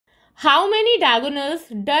How many diagonals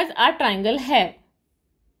does a triangle have?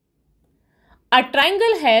 A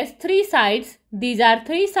triangle has 3 sides. These are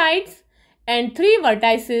 3 sides, and 3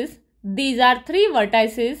 vertices. These are 3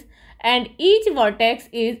 vertices, and each vertex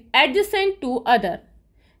is adjacent to other.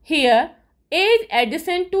 Here A is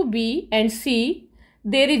adjacent to B and C.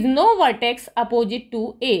 There is no vertex opposite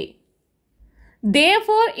to A.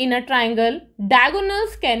 Therefore, in a triangle,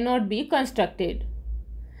 diagonals cannot be constructed.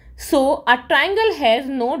 So, a triangle has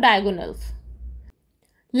no diagonals.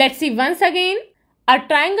 Let's see once again. A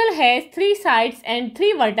triangle has 3 sides and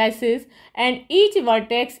 3 vertices, and each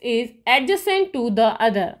vertex is adjacent to the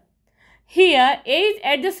other. Here, A is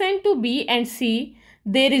adjacent to B and C.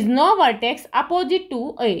 There is no vertex opposite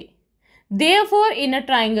to A. Therefore, in a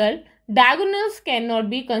triangle, diagonals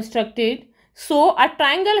cannot be constructed. So, a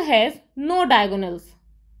triangle has no diagonals.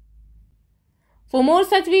 For more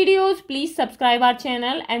such videos, please subscribe our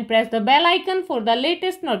channel and press the bell icon for the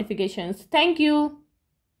latest notifications. Thank you.